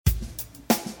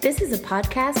This is a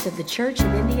podcast of the Church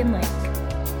of Indian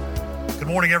Lake. Good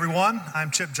morning, everyone.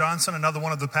 I'm Chip Johnson, another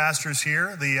one of the pastors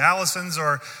here. The Allisons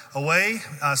are away,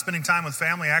 spending time with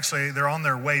family. Actually, they're on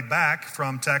their way back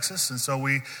from Texas, and so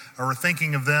we are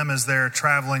thinking of them as they're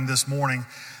traveling this morning.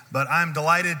 But I'm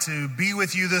delighted to be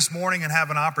with you this morning and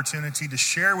have an opportunity to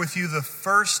share with you the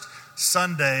first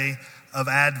Sunday of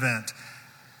Advent.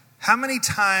 How many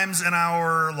times in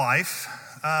our life,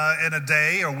 in a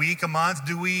day, a week, a month,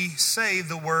 do we say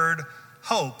the word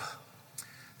hope?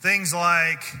 Things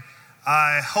like,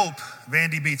 I hope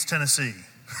Vandy beats Tennessee.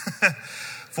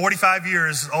 45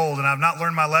 years old, and I've not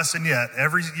learned my lesson yet.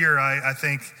 Every year I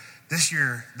think, this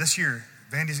year,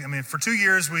 Vandy's, for 2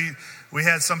 years we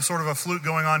had some sort of a fluke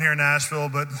going on here in Nashville,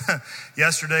 but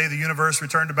yesterday the universe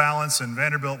returned to balance and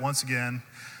Vanderbilt once again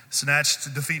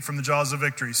snatched defeat from the jaws of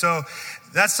victory. So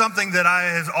that's something that I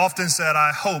have often said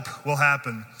I hope will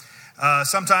happen.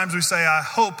 Sometimes we say, I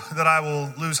hope that I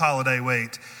will lose holiday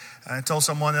weight. I told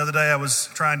someone the other day I was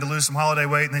trying to lose some holiday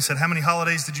weight, and they said, how many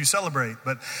holidays did you celebrate?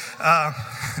 But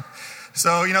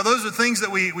so, those are things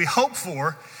that we hope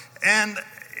for. And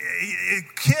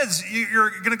kids, you're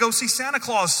going to go see Santa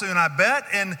Claus soon, I bet,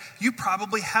 and you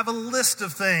probably have a list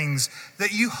of things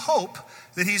that you hope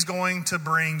that he's going to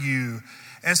bring you.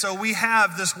 And so we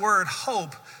have this word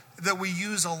hope that we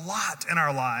use a lot in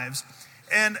our lives.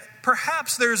 And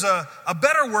perhaps there's a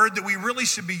better word that we really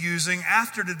should be using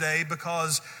after today,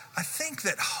 because I think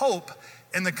that hope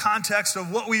in the context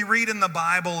of what we read in the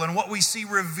Bible and what we see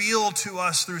revealed to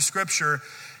us through Scripture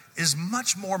is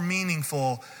much more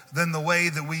meaningful than the way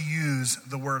that we use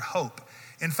the word hope.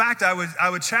 In fact, I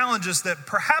would challenge us that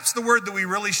perhaps the word that we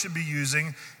really should be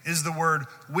using is the word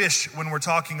wish when we're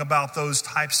talking about those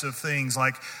types of things,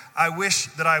 like I wish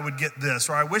that I would get this,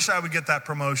 or I wish I would get that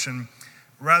promotion,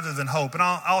 rather than hope. And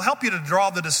I'll help you to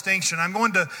draw the distinction. I'm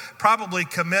going to probably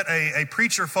commit a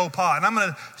preacher faux pas, and I'm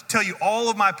going to tell you all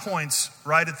of my points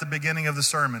right at the beginning of the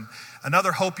sermon.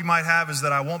 Another hope you might have is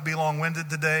that I won't be long-winded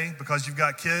today because you've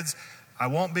got kids. I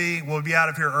won't be. We'll be out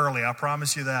of here early. I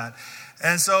promise you that.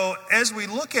 And so as we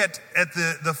look at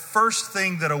the first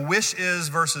thing that a wish is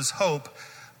versus hope,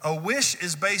 a wish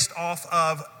is based off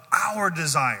of our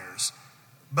desires,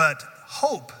 but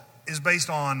hope is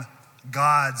based on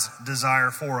God's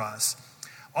desire for us.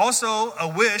 Also, a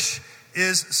wish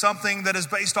is something that is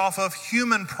based off of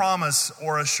human promise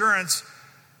or assurance,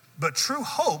 but true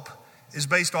hope is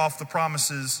based off the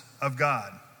promises of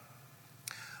God.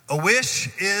 A wish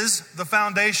is the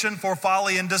foundation for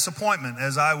folly and disappointment,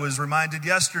 as I was reminded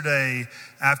yesterday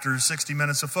after 60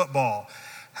 minutes of football.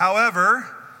 However,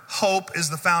 hope is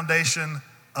the foundation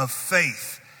of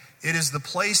faith. It is the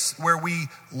place where we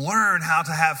learn how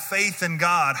to have faith in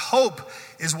God. Hope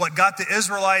is what got the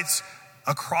Israelites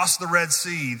across the Red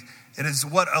Sea. It is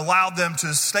what allowed them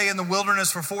to stay in the wilderness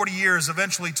for 40 years,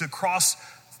 eventually to cross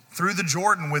through the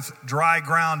Jordan with dry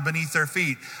ground beneath their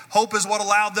feet. Hope is what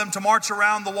allowed them to march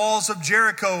around the walls of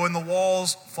Jericho and the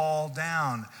walls fall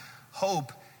down.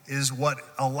 Hope is what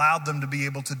allowed them to be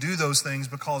able to do those things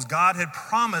because God had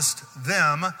promised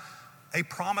them a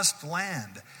promised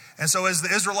land. And so as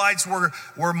the Israelites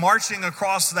were marching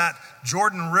across that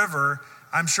Jordan River,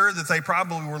 I'm sure that they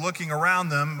probably were looking around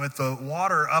them with the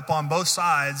water up on both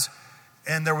sides,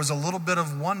 and there was a little bit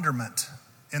of wonderment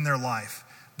in their life.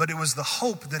 But it was the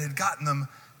hope that had gotten them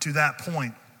to that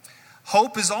point.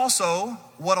 Hope is also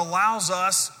what allows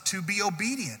us to be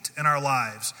obedient in our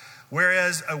lives,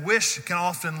 whereas a wish can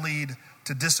often lead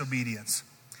to disobedience.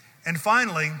 And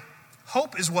finally,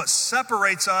 hope is what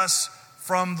separates us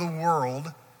from the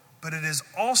world, but it is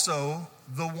also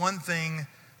the one thing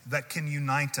that can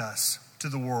unite us to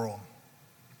the world.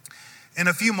 In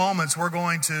a few moments, we're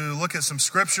going to look at some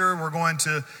scripture. We're going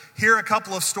to hear a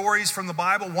couple of stories from the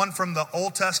Bible, one from the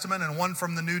Old Testament and one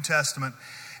from the New Testament.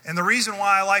 And the reason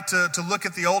why I like to look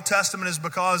at the Old Testament is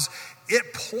because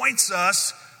it points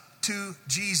us to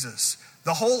Jesus.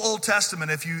 The whole Old Testament,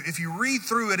 if you read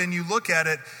through it and you look at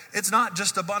it, it's not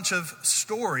just a bunch of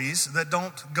stories that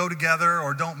don't go together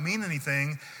or don't mean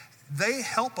anything. They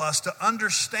help us to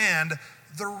understand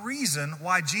the reason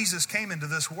why Jesus came into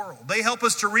this world. They help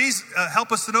us to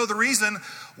know the reason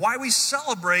why we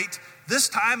celebrate this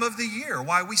time of the year,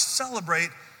 why we celebrate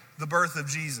the birth of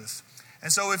Jesus.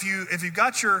 And so if you've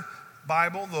got your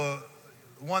Bible, the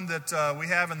one that we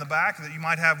have in the back that you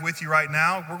might have with you right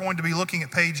now, we're going to be looking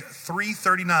at page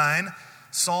 339,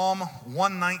 Psalm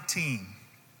 119.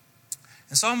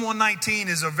 And Psalm 119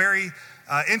 is a very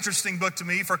interesting book to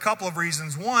me for a couple of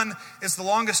reasons. One, it's the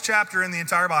longest chapter in the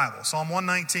entire Bible, Psalm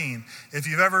 119. If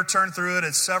you've ever turned through it,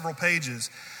 it's several pages.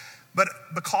 But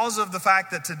because of the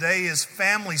fact that today is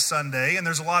Family Sunday and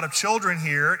there's a lot of children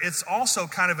here, it's also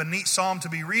kind of a neat psalm to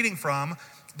be reading from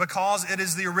because it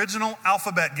is the original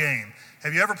alphabet game.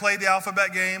 Have you ever played the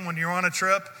alphabet game when you're on a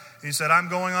trip? You said, I'm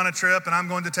going on a trip and I'm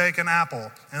going to take an apple.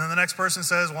 And then the next person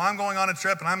says, well, I'm going on a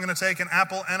trip and I'm going to take an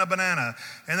apple and a banana.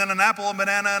 And then an apple, a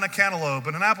banana, and a cantaloupe.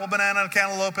 And an apple, banana, and a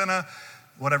cantaloupe, and a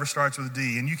whatever starts with a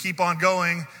D. And you keep on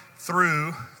going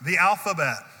through the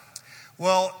alphabet.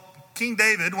 Well, King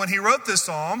David, when he wrote this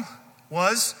psalm,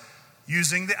 was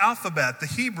using the alphabet. The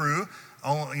Hebrew,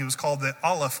 it was called the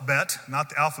Aleph Bet, not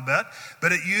the alphabet,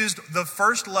 but it used the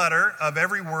first letter of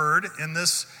every word in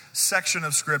this section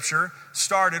of Scripture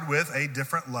started with a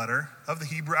different letter of the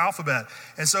Hebrew alphabet.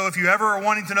 And so if you ever are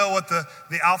wanting to know what the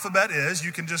alphabet is,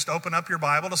 you can just open up your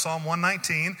Bible to Psalm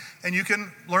 119 and you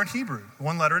can learn Hebrew,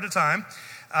 one letter at a time.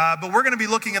 But we're going to be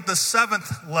looking at the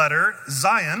seventh letter,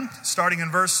 Zion, starting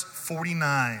in verse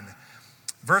 49.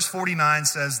 Verse 49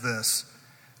 says this,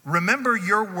 remember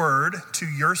your word to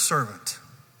your servant.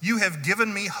 You have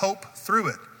given me hope through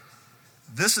it.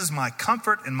 This is my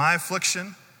comfort in my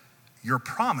affliction. Your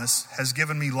promise has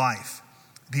given me life.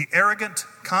 The arrogant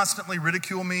constantly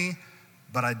ridicule me,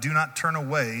 but I do not turn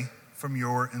away from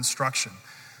your instruction.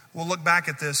 We'll look back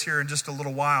at this here in just a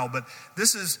little while, but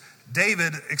this is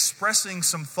David expressing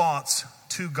some thoughts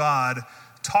to God,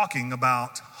 talking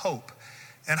about hope.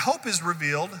 And hope is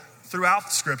revealed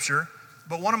throughout Scripture,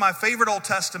 but one of my favorite Old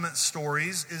Testament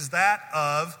stories is that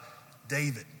of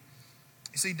David.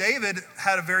 You see, David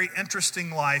had a very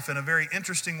interesting life and a very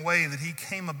interesting way that he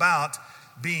came about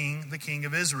being the king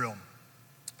of Israel.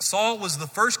 Saul was the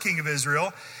first king of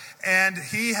Israel, and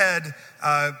he had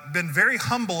been very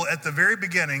humble at the very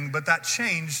beginning, but that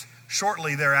changed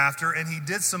shortly thereafter, and he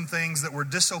did some things that were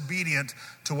disobedient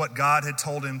to what God had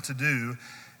told him to do,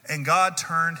 and God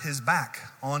turned his back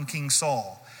on King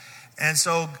Saul. And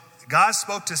so God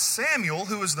spoke to Samuel,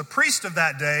 who was the priest of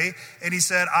that day, and he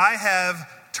said, I have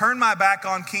turned my back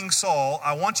on King Saul.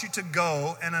 I want you to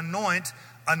go and anoint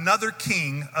another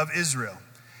king of Israel.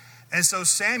 And so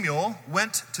Samuel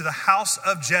went to the house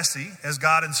of Jesse, as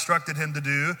God instructed him to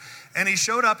do, and he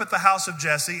showed up at the house of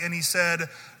Jesse, and he said,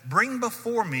 bring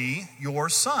before me your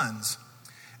sons.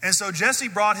 And so Jesse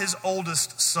brought his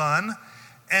oldest son,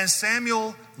 and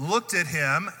Samuel looked at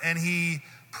him, and he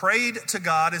prayed to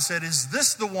God and said, is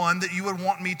this the one that you would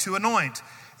want me to anoint?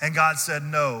 And God said,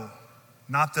 no,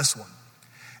 not this one.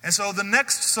 And so the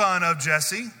next son of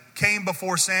Jesse came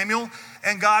before Samuel,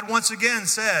 and God once again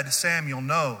said, Samuel,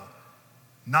 no,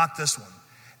 not this one.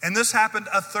 And this happened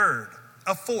a third,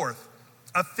 a fourth,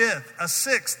 a fifth, a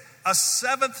sixth, a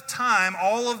seventh time.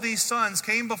 All of these sons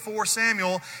came before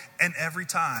Samuel, and every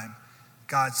time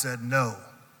God said, no,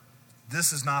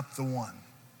 this is not the one.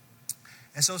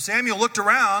 And so Samuel looked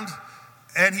around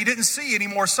and he didn't see any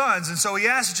more sons. And so he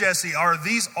asked Jesse, are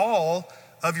these all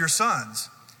of your sons?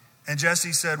 And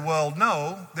Jesse said, well,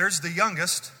 no, there's the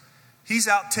youngest. He's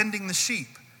out tending the sheep.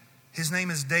 His name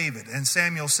is David. And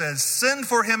Samuel says, send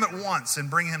for him at once and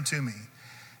bring him to me.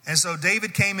 And so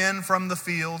David came in from the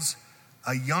fields,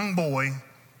 a young boy,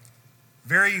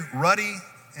 very ruddy,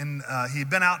 and he had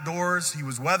been outdoors. He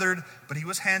was weathered, but he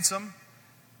was handsome.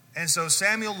 And so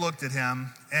Samuel looked at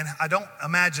him, and I don't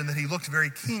imagine that he looked very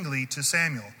keenly to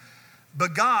Samuel.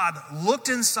 But God looked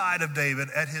inside of David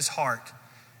at his heart,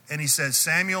 and he said,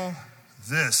 Samuel,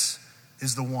 this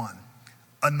is the one.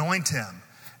 Anoint him.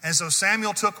 And so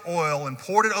Samuel took oil and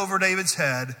poured it over David's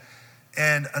head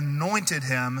and anointed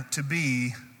him to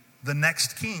be the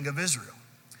next king of Israel.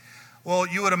 Well,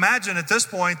 you would imagine at this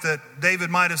point that David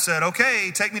might have said,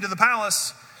 okay, take me to the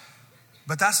palace.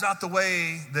 But that's not the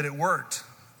way that it worked.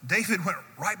 David went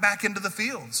right back into the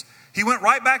fields. He went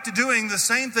right back to doing the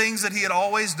same things that he had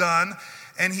always done,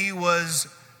 and he was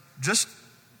just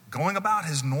going about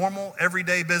his normal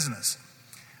everyday business.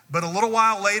 But a little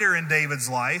while later in David's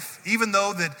life, even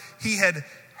though that he had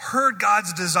heard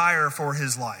God's desire for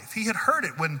his life, he had heard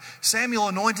it when Samuel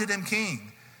anointed him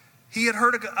king. He had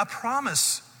heard a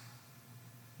promise,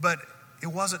 but it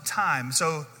wasn't time.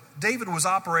 So David was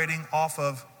operating off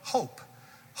of hope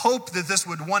that this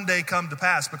would one day come to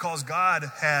pass because God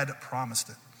had promised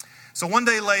it. So one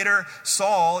day later,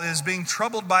 Saul is being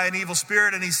troubled by an evil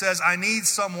spirit, and he says, I need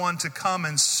someone to come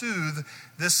and soothe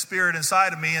this spirit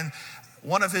inside of me. And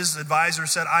one of his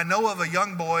advisors said, I know of a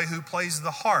young boy who plays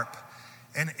the harp,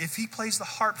 and if he plays the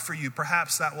harp for you,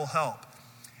 perhaps that will help.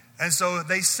 And so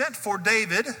they sent for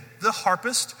David, the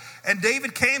harpist, and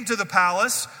David came to the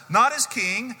palace, not as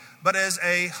king, but as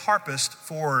a harpist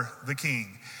for the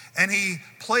king. And he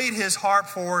played his harp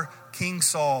for King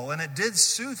Saul, and it did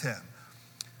soothe him.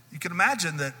 You can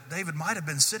imagine that David might have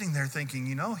been sitting there thinking,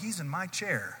 he's in my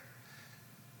chair.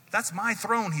 That's my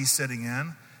throne he's sitting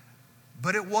in.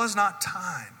 But it was not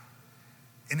time.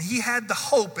 And he had the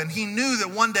hope, and he knew that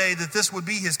one day that this would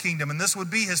be his kingdom, and this would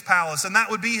be his palace, and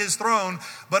that would be his throne.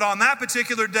 But on that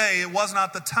particular day, it was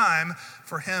not the time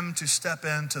for him to step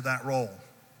into that role.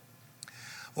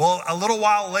 Well, a little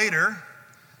while later,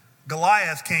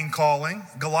 Goliath came calling.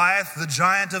 Goliath, the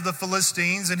giant of the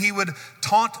Philistines, and he would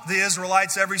taunt the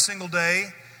Israelites every single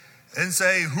day and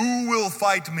say, "Who will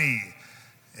fight me?"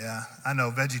 Yeah, I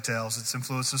know, VeggieTales, it's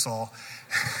influenced us all.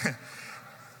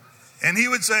 And he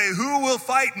would say, "Who will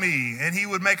fight me?" And he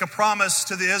would make a promise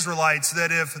to the Israelites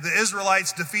that if the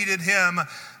Israelites defeated him,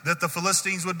 that the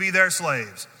Philistines would be their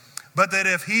slaves. But that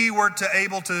if he were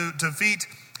able to defeat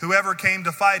whoever came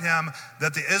to fight him,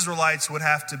 that the Israelites would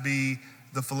have to be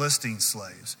the Philistine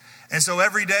slaves. And so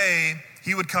every day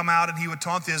he would come out and he would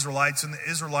taunt the Israelites, and the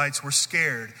Israelites were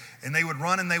scared, and they would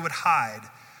run and they would hide.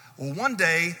 Well, one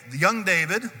day, the young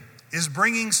David is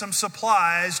bringing some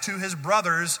supplies to his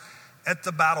brothers at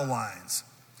the battle lines.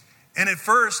 And at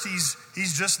first, he's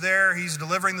just there. He's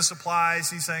delivering the supplies.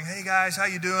 He's saying, "Hey, guys, how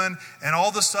you doing?" And all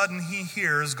of a sudden, he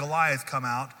hears Goliath come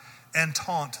out and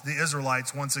taunt the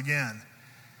Israelites once again.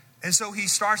 And so he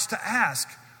starts to ask,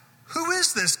 who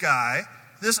is this guy,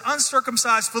 this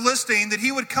uncircumcised Philistine, that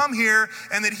he would come here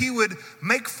and that he would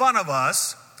make fun of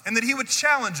us and that he would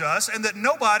challenge us and that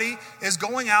nobody is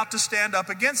going out to stand up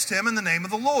against him in the name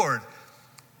of the Lord?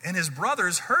 And his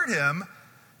brothers heard him,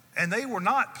 and they were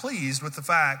not pleased with the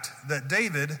fact that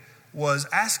David was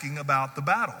asking about the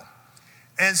battle.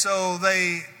 And so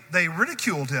they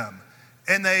ridiculed him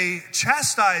and they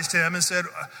chastised him and said,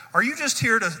 "Are you just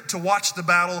here to watch the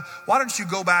battle? Why don't you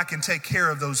go back and take care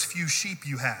of those few sheep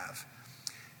you have?"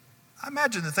 I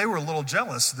imagine that they were a little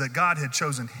jealous that God had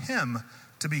chosen him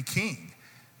to be king.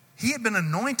 He had been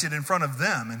anointed in front of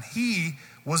them, and he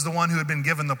was the one who had been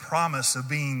given the promise of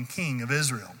being king of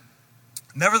Israel.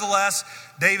 Nevertheless,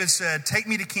 David said, "Take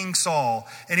me to King Saul."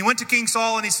 And he went to King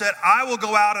Saul and he said, "I will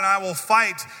go out and I will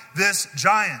fight this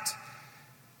giant."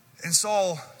 And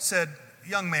Saul said,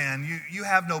 "Young man, you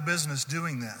have no business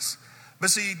doing this."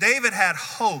 But see, David had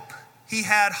hope. He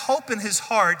had hope in his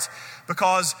heart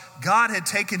because God had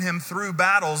taken him through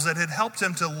battles that had helped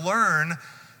him to learn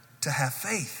to have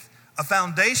faith, a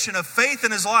foundation of faith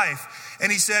in his life.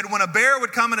 And he said, when a bear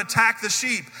would come and attack the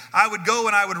sheep, I would go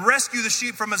and I would rescue the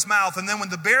sheep from its mouth. And then when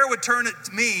the bear would turn it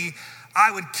to me,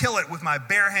 I would kill it with my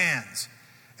bare hands.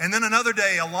 And then another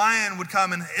day, a lion would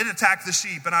come and it attacked the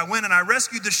sheep. And I went and I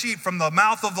rescued the sheep from the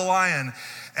mouth of the lion.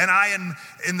 And I,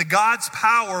 in the God's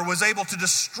power, was able to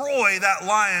destroy that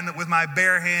lion with my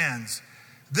bare hands.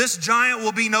 This giant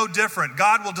will be no different.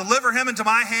 God will deliver him into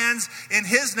my hands in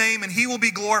his name, and he will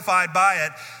be glorified by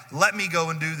it. Let me go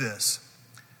and do this.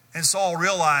 And Saul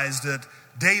realized that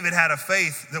David had a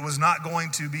faith that was not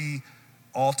going to be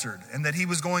altered and that he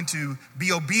was going to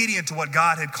be obedient to what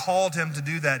God had called him to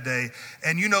do that day.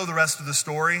 And you know the rest of the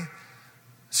story.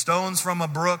 Stones from a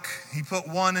brook. He put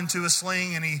one into a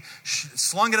sling and he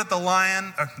slung it at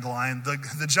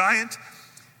the giant,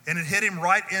 and it hit him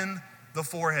right in the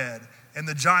forehead. And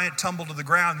the giant tumbled to the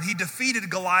ground. And he defeated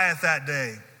Goliath that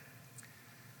day.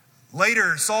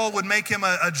 Later, Saul would make him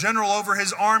a general over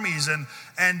his armies,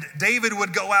 and David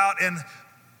would go out and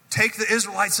take the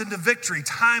Israelites into victory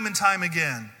time and time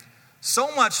again.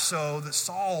 So much so that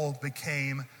Saul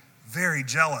became very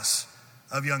jealous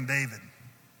of young David.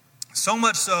 So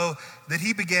much so that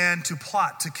he began to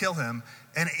plot to kill him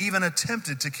and even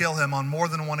attempted to kill him on more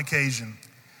than one occasion.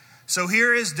 So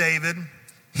here is David.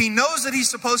 He knows that he's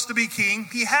supposed to be king.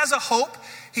 He has a hope.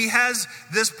 He has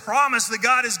this promise that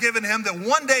God has given him that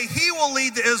one day he will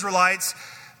lead the Israelites,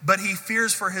 but he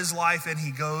fears for his life and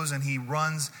he goes and he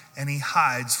runs and he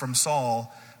hides from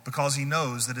Saul because he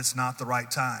knows that it's not the right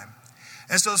time.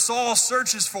 And so Saul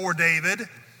searches for David,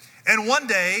 and one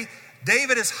day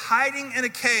David is hiding in a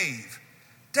cave.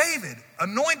 David,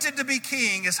 anointed to be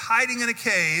king, is hiding in a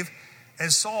cave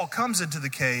as Saul comes into the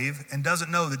cave and doesn't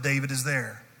know that David is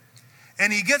there.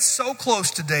 And he gets so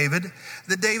close to David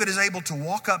that David is able to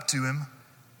walk up to him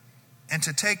and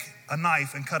to take a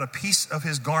knife and cut a piece of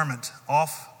his garment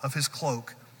off of his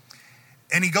cloak.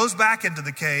 And he goes back into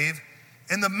the cave,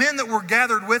 and the men that were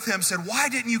gathered with him said, "Why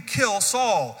didn't you kill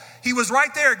Saul? He was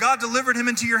right there. God delivered him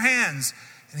into your hands."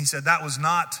 And he said, "That was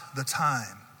not the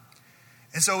time."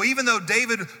 And so even though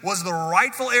David was the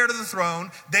rightful heir to the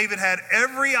throne, David had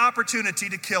every opportunity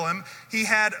to kill him. He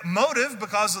had motive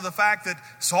because of the fact that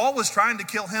Saul was trying to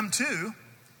kill him too.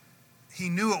 He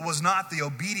knew it was not the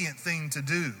obedient thing to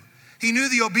do. He knew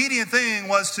the obedient thing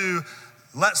was to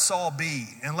let Saul be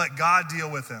and let God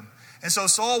deal with him. And so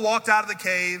Saul walked out of the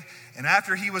cave, and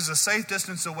after he was a safe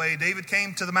distance away, David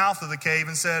came to the mouth of the cave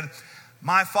and said,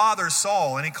 "My father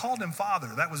Saul," and he called him father.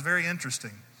 That was very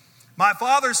interesting. "My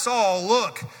father Saul,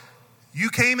 look, you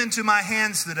came into my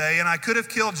hands today, and I could have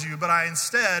killed you, but I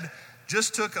instead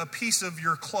just took a piece of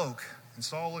your cloak." And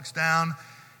Saul looks down,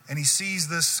 and he sees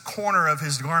this corner of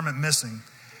his garment missing.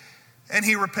 And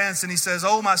he repents, and he says,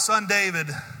 "Oh, my son David,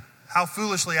 how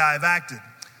foolishly I have acted."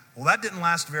 Well, that didn't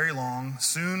last very long.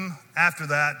 Soon after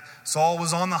that, Saul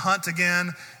was on the hunt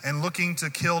again and looking to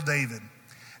kill David.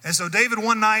 And so David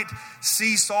one night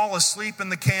sees Saul asleep in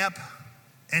the camp,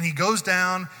 and he goes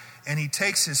down and he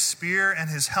takes his spear and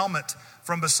his helmet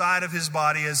from beside of his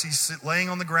body as he's laying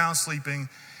on the ground sleeping,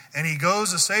 and he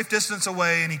goes a safe distance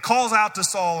away, and he calls out to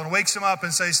Saul and wakes him up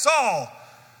and says, "Saul,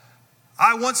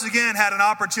 I once again had an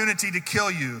opportunity to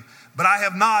kill you, but I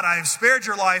have not. I have spared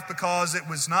your life because it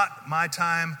was not my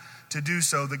time to do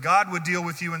so, that God would deal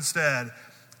with you instead."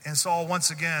 And Saul once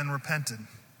again repented.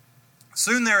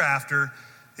 Soon thereafter,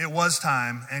 it was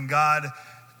time, and God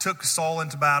took Saul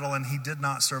into battle, and he did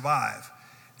not survive.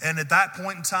 And at that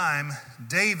point in time,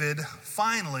 David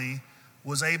finally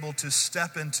was able to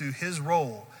step into his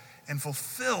role and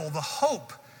fulfill the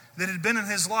hope that had been in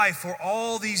his life for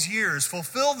all these years,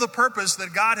 fulfill the purpose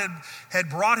that God had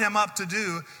brought him up to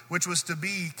do, which was to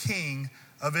be king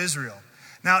of Israel.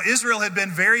 Now, Israel had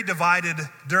been very divided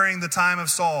during the time of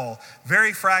Saul,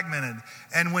 very fragmented.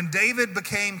 And when David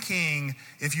became king,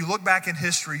 if you look back in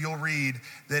history, you'll read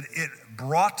that it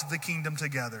brought the kingdom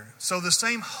together. So the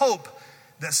same hope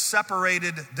that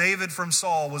separated David from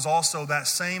Saul was also that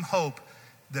same hope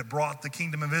that brought the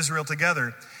kingdom of Israel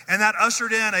together. And that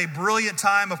ushered in a brilliant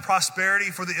time of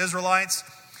prosperity for the Israelites.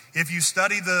 If you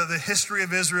study the history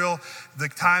of Israel, the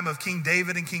time of King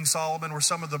David and King Solomon were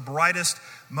some of the brightest,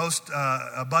 most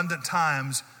abundant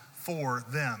times for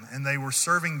them. And they were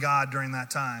serving God during that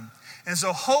time. And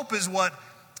so hope is what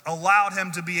allowed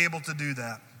him to be able to do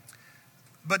that.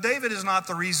 But David is not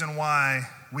the reason why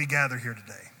we gather here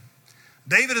today.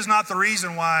 David is not the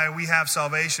reason why we have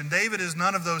salvation. David is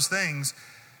none of those things.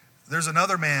 There's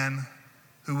another man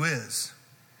who is.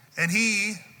 And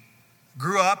he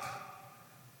grew up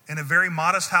in a very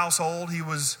modest household. He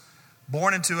was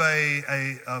born into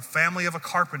a family of a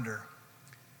carpenter.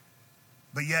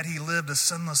 But yet he lived a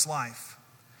sinless life.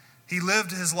 He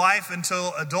lived his life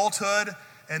until adulthood,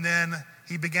 and then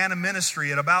he began a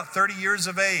ministry at about 30 years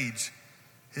of age.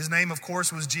 His name, of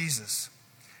course, was Jesus.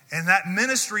 And that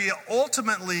ministry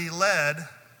ultimately led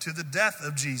to the death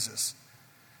of Jesus.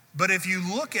 But if you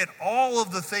look at all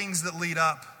of the things that lead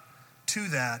up to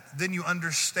that, then you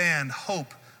understand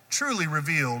hope truly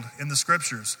revealed in the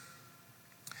scriptures.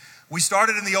 We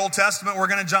started in the Old Testament. We're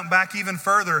going to jump back even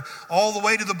further, all the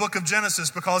way to the book of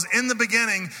Genesis, because in the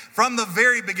beginning, from the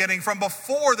very beginning, from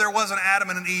before there was an Adam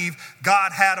and an Eve,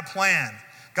 God had a plan.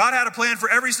 God had a plan for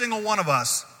every single one of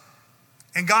us.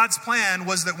 And God's plan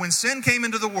was that when sin came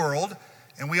into the world,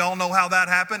 and we all know how that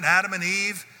happened, Adam and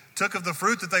Eve took of the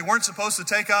fruit that they weren't supposed to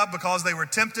take of because they were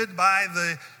tempted by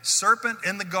the serpent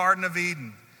in the Garden of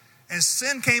Eden. And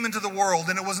sin came into the world,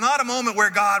 and it was not a moment where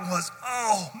God was,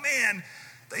 "Oh man,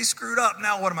 they screwed up,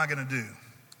 now what am I going to do?"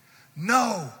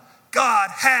 No, God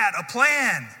had a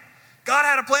plan. God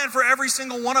had a plan for every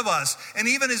single one of us. And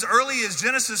even as early as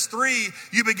Genesis 3,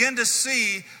 you begin to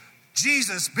see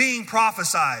Jesus being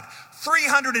prophesied.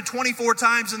 324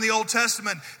 times in the Old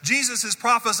Testament, Jesus is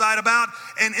prophesied about,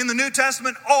 and in the New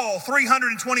Testament, all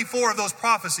 324 of those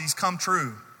prophecies come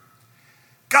true.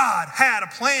 God had a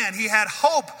plan. He had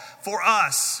hope for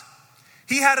us.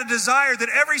 He had a desire that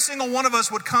every single one of us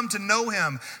would come to know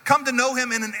him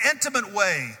in an intimate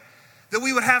way, that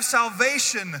we would have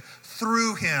salvation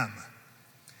through him.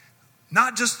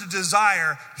 Not just a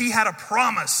desire, he had a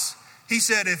promise. He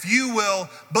said, "If you will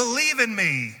believe in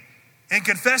me and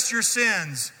confess your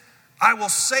sins, I will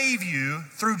save you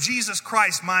through Jesus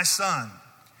Christ, my son."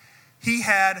 He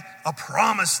had a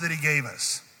promise that he gave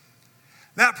us.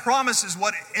 That promise is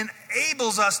what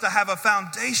enables us to have a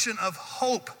foundation of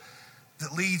hope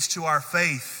that leads to our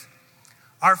faith.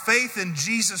 Our faith in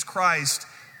Jesus Christ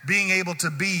being able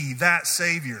to be that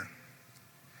Savior.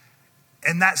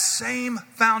 And that same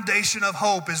foundation of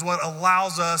hope is what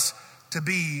allows us to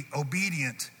be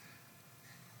obedient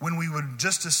when we would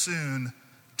just as soon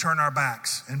turn our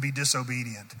backs and be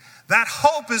disobedient. That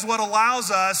hope is what allows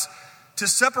us to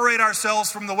separate ourselves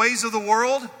from the ways of the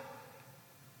world,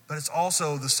 but it's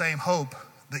also the same hope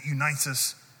that unites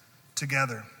us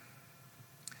together.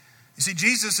 You see,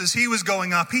 Jesus, as he was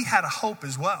going up, he had a hope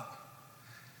as well.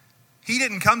 He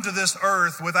didn't come to this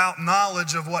earth without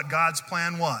knowledge of what God's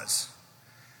plan was.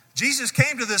 Jesus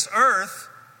came to this earth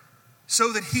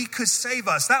so that he could save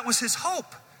us. That was his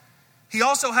hope. He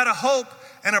also had a hope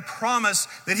and a promise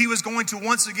that he was going to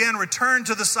once again return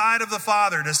to the side of the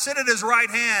Father, to sit at his right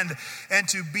hand and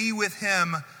to be with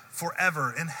him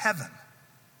forever in heaven.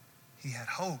 He had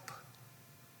hope.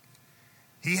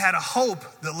 He had a hope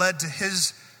that led to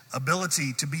his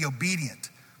ability to be obedient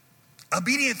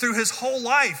through his whole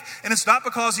life. And it's not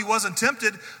because he wasn't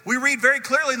tempted. We read very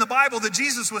clearly in the Bible that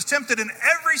Jesus was tempted in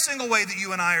every single way that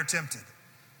you and I are tempted.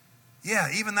 Yeah,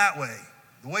 even that way.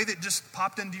 The way that just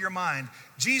popped into your mind.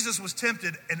 Jesus was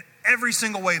tempted in every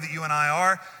single way that you and I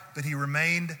are, but he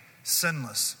remained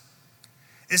sinless.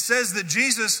 It says that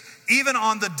Jesus, even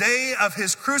on the day of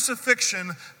his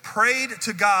crucifixion, prayed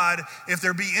to God, if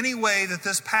there be any way that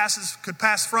this could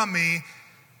pass from me,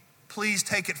 please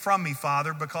take it from me,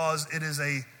 Father, because it is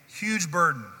a huge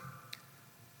burden.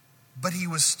 But he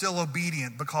was still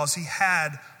obedient because he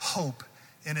had hope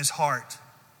in his heart.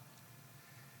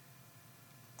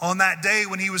 On that day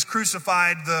when he was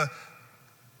crucified, the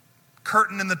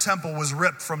curtain in the temple was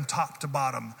ripped from top to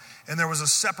bottom. And there was a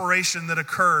separation that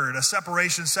occurred, a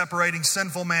separation separating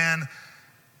sinful man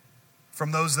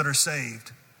from those that are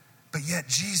saved. But yet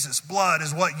Jesus' blood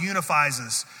is what unifies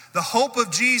us. The hope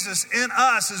of Jesus in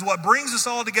us is what brings us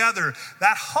all together.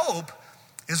 That hope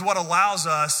is what allows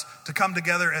us to come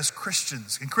together as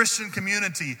Christians, in Christian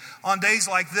community, on days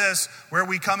like this where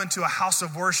we come into a house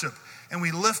of worship and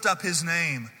we lift up his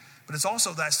name. But it's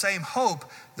also that same hope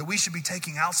that we should be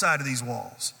taking outside of these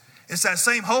walls. It's that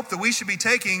same hope that we should be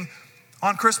taking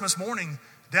on Christmas morning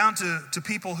down to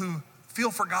people who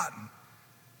feel forgotten.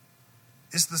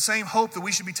 It's the same hope that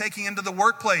we should be taking into the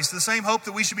workplace, the same hope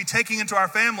that we should be taking into our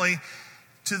family,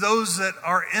 to those that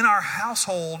are in our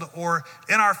household or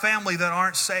in our family that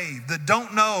aren't saved, that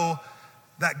don't know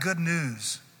that good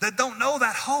news, that don't know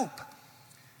that hope.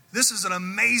 This is an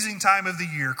amazing time of the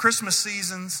year. Christmas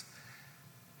seasons,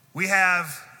 we have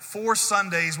 4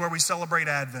 Sundays where we celebrate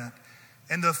Advent.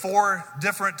 And the 4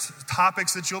 different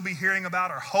topics that you'll be hearing about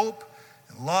are hope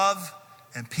and love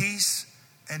and peace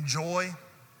and joy.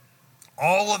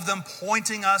 All of them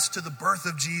pointing us to the birth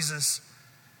of Jesus.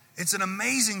 It's an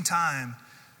amazing time.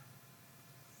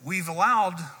 We've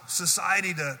allowed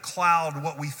society to cloud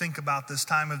what we think about this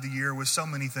time of the year with so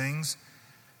many things.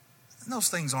 And those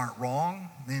things aren't wrong.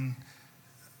 I mean,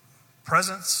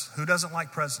 presents, who doesn't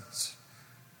like presents?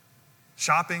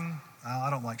 Shopping, I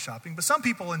don't like shopping, but some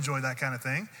people enjoy that kind of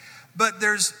thing. But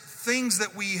there's things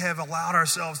that we have allowed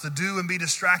ourselves to do and be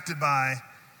distracted by.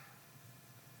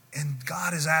 And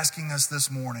God is asking us this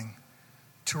morning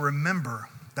to remember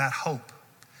that hope.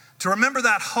 To remember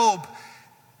that hope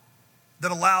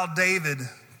that allowed David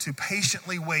to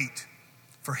patiently wait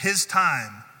for his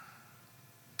time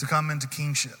to come into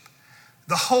kingship.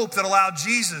 The hope that allowed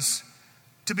Jesus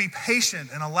to be patient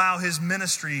and allow his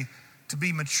ministry to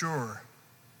be mature.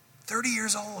 30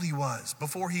 years old he was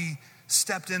before he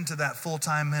stepped into that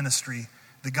full-time ministry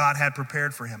that God had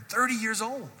prepared for him. 30 years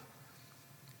old.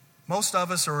 Most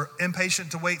of us are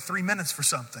impatient to wait 3 minutes for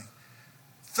something.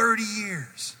 30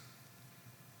 years.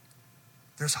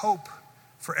 There's hope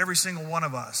for every single one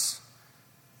of us.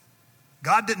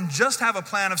 God didn't just have a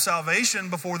plan of salvation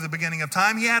before the beginning of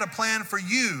time. He had a plan for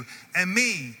you and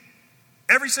me.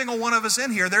 Every single one of us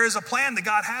in here, there is a plan that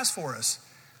God has for us.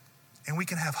 And we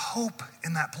can have hope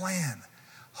in that plan.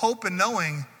 Hope in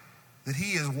knowing that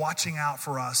he is watching out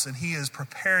for us and he is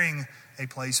preparing a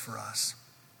place for us.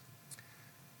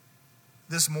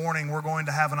 This morning, we're going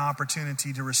to have an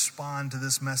opportunity to respond to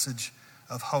this message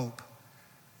of hope.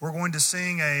 We're going to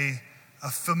sing a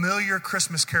familiar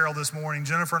Christmas carol this morning.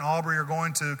 Jennifer and Aubrey are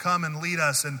going to come and lead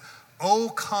us in "O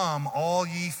Come, All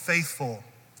Ye Faithful."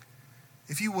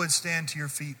 If you would stand to your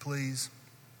feet, please.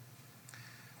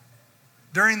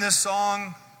 During this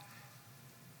song,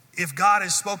 if God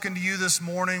has spoken to you this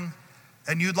morning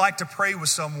and you'd like to pray with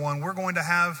someone, we're going to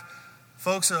have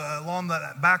folks along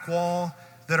the back wall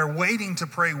that are waiting to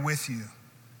pray with you.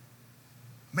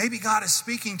 Maybe God is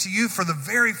speaking to you for the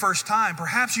very first time.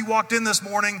 Perhaps you walked in this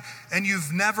morning and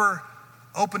you've never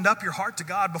opened up your heart to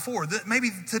God before. Maybe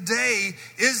today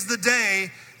is the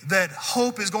day that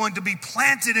hope is going to be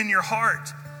planted in your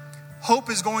heart. Hope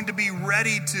is going to be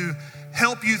ready to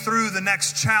help you through the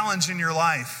next challenge in your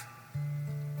life.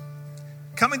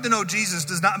 Coming to know Jesus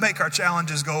does not make our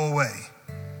challenges go away.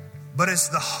 But it's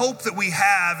the hope that we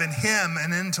have in him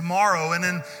and in tomorrow and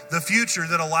in the future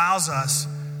that allows us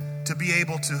to be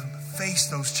able to face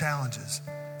those challenges.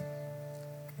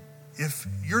 If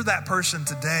you're that person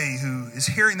today who is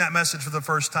hearing that message for the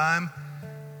first time,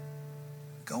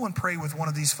 go and pray with one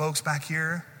of these folks back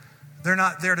here. They're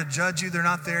not there to judge you. They're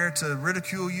not there to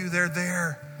ridicule you. They're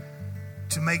there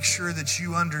to make sure that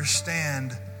you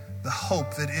understand the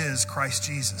hope that is Christ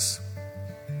Jesus.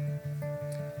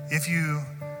 If you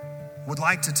would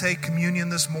like to take communion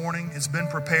this morning, it's been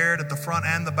prepared at the front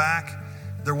and the back.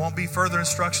 There won't be further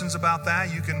instructions about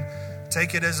that. You can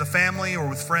take it as a family or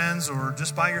with friends or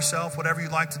just by yourself, whatever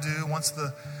you'd like to do. Once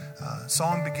the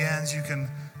song begins, you can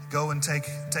go and take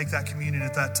that communion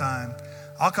at that time.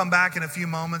 I'll come back in a few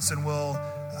moments and we'll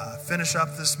finish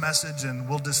up this message and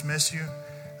we'll dismiss you.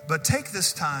 But take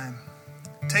this time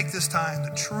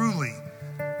to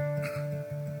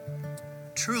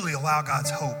truly allow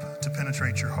God's hope to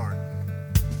penetrate your heart.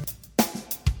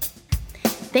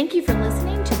 Thank you for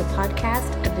listening to the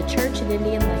podcast of the Church at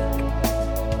Indian Lake.